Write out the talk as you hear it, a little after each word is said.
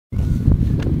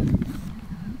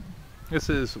This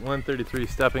is 133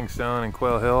 Stepping Stone in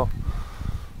Quail Hill,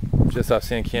 just off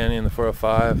Sand Canyon, the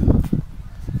 405.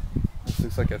 This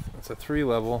looks like it's a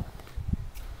 3-level.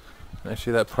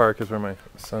 Actually, that park is where my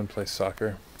son plays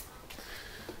soccer.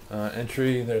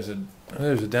 Entry, there's a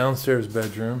downstairs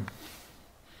bedroom.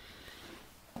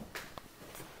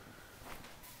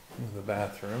 There's the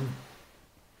bathroom.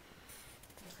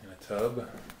 And a tub.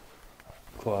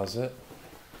 Closet.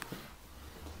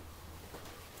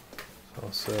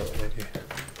 Also a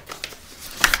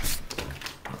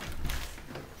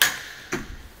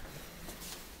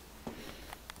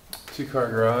 2-car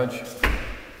garage.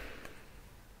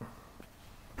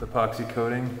 The epoxy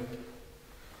coating.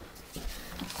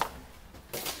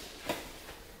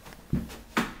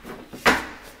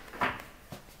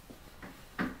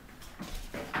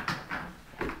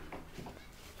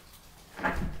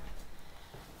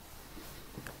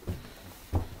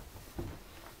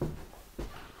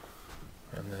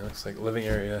 And then looks like living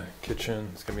area, kitchen.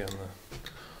 It's gonna be on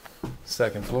the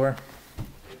 2nd floor.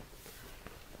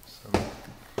 Some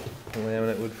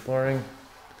laminate wood flooring.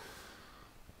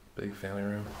 Big family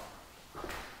room.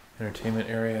 Entertainment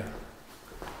area.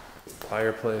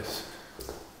 Fireplace.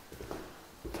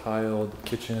 Tiled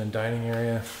kitchen and dining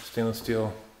area. Stainless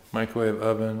steel microwave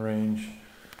oven, range,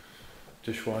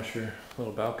 dishwasher,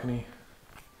 little balcony.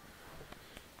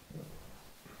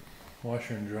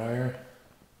 Washer and dryer.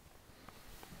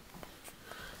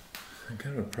 And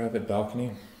kind of a private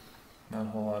balcony. Not a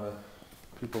whole lot of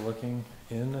people looking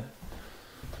in.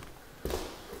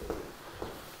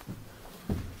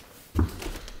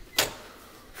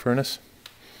 Furnace.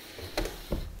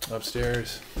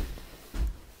 Upstairs.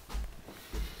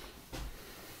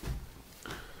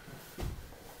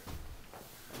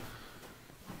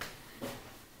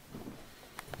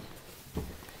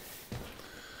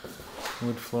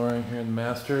 Wood flooring here in the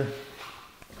master.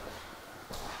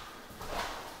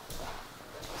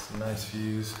 Some nice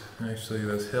views. Actually,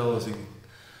 those hills, you can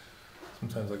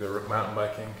sometimes like a mountain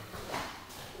biking.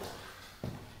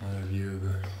 Another view of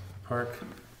the park.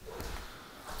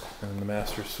 And the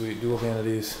master suite, dual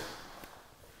vanities.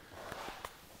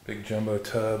 Big jumbo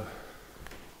tub.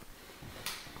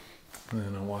 And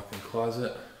then a walk-in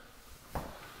closet.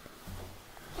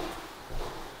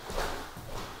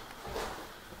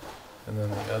 And then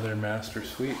the other master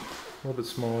suite, a little bit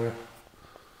smaller.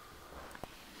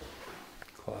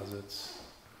 Closets,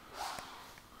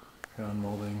 ground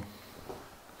molding,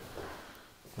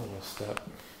 a little step,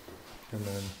 and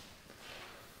then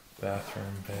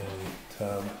bathroom, vanity,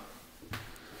 tub,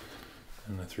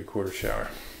 and a 3/4 shower.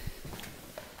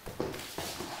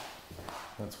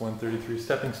 That's 133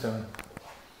 Stepping Stone.